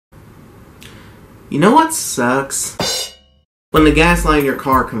You know what sucks? When the gas light in your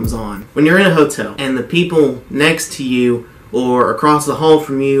car comes on. When you're in a hotel and the people next to you or across the hall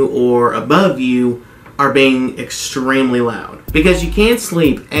from you or above you are being extremely loud. Because you can't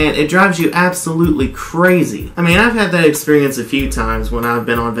sleep and it drives you absolutely crazy. I mean, I've had that experience a few times when I've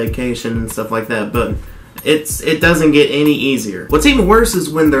been on vacation and stuff like that, but it doesn't get any easier. What's even worse is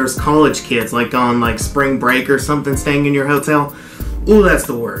when there's college kids like on like spring break or something staying in your hotel. Ooh, that's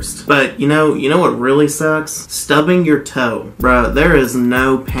the worst. But you know what really sucks? Stubbing your toe. Bruh, there is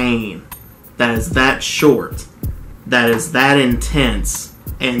no pain that is that short, that is that intense,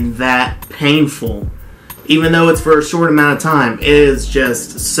 and that painful. Even though it's for a short amount of time, it is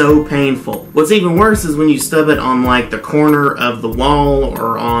just so painful. What's even worse is when you stub it on like the corner of the wall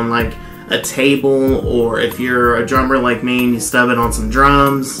or on like a table, or if you're a drummer like me and you stub it on some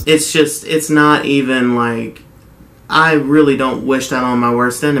drums. It's not even like, I really don't wish that on my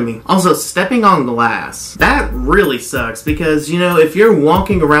worst enemy. Also, stepping on glass. That really sucks because, if you're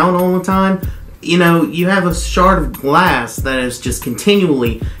walking around all the time, you have a shard of glass that is just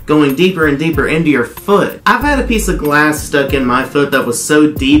continually going deeper and deeper into your foot. I've had a piece of glass stuck in my foot that was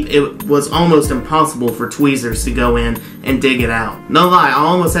so deep it was almost impossible for tweezers to go in and dig it out. No lie, I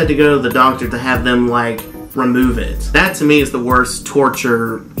almost had to go to the doctor to have them remove it. That to me is the worst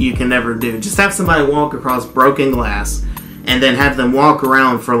torture you can ever do. Just have somebody walk across broken glass and then have them walk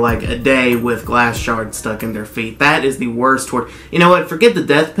around for like a day with glass shards stuck in their feet. That is the worst torture. You know what? Forget the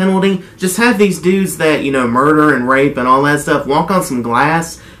death penalty. Just have these dudes that, murder and rape and all that stuff walk on some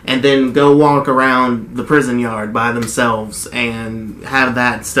glass and then go walk around the prison yard by themselves and have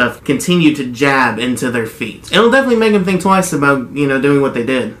that stuff continue to jab into their feet. It'll definitely make them think twice about, doing what they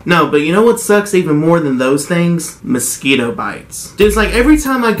did. No, but you know what sucks even more than those things? Mosquito bites. Dude, it's like every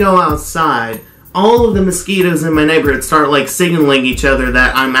time I go outside, all of the mosquitoes in my neighborhood start signaling each other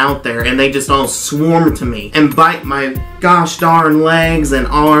that I'm out there, and they just all swarm to me and bite my gosh darn legs and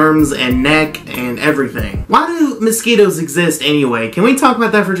arms and neck and everything. Why do mosquitoes exist anyway? Can we talk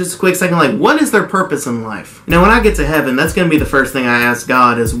about that for just a quick second? What is their purpose in life? When I get to heaven, that's going to be the first thing I ask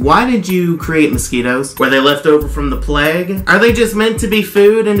God is, why did you create mosquitoes? Were they left over from the plague? Are they just meant to be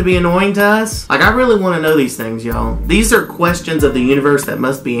food and to be annoying to us? I really want to know these things, y'all. These are questions of the universe that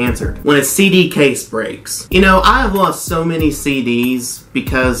must be answered. When a CD case breaks. I have lost so many CDs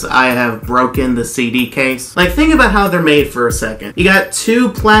because I have broken the CD case. Think about how they're made for a second. You got two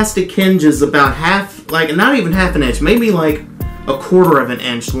plastic hinges about not even half an inch, maybe a quarter of an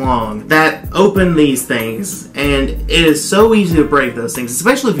inch long that open these things, and it is so easy to break those things,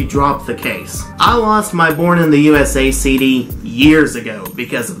 especially if you drop the case. I lost my Born in the USA CD years ago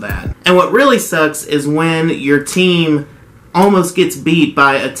because of that. And what really sucks is when your team almost gets beat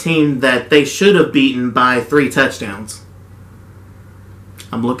by a team that they should have beaten by 3 touchdowns.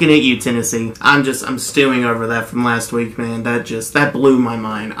 I'm looking at you, Tennessee. I'm stewing over that from last week, man. That blew my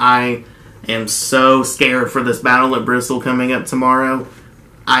mind. I am so scared for this battle at Bristol coming up tomorrow.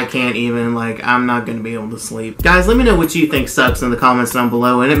 I can't even, I'm not going to be able to sleep. Guys, let me know what you think sucks in the comments down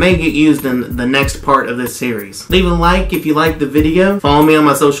below, and it may get used in the next part of this series. Leave a like if you liked the video. Follow me on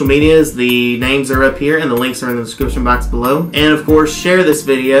my social medias. The names are up here, and the links are in the description box below. And, of course, share this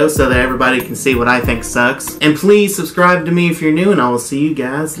video so that everybody can see what I think sucks. And please subscribe to me if you're new, and I will see you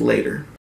guys later.